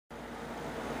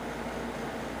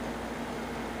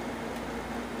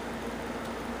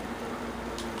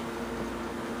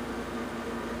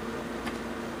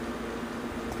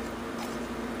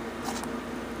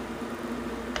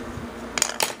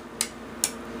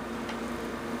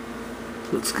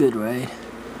Looks good, right?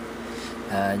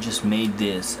 I just made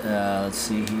this. Let's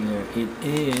see here. It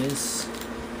is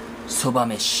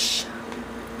Sobameshi.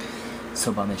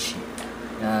 Sobameshi.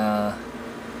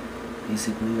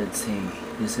 Basically, let's see.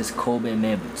 This is Kobe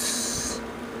Mebutsu.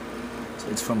 So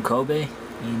it's from Kobe,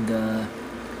 and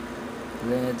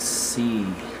let's see.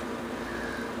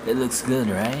 It looks good,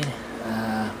 right?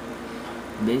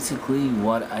 Basically,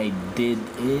 what I did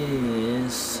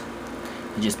is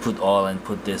I just put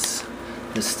this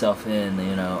stuff in,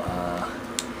 you know,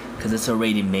 because it's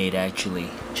already made.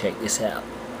 Actually, check this out.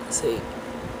 See?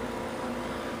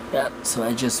 Yeah. So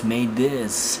I just made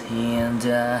this, and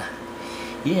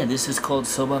yeah, this is called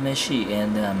Sobameshi,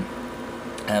 and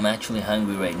I'm actually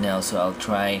hungry right now, so I'll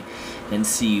try and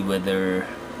see whether,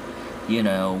 you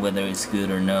know, whether it's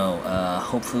good or no.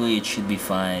 Hopefully it should be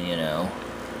fine, you know.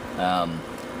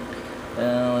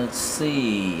 Let's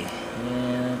see.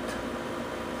 And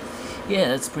yeah,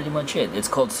 that's pretty much it. It's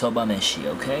called Sobameshi,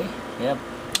 okay? Yep.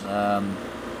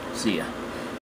 See ya.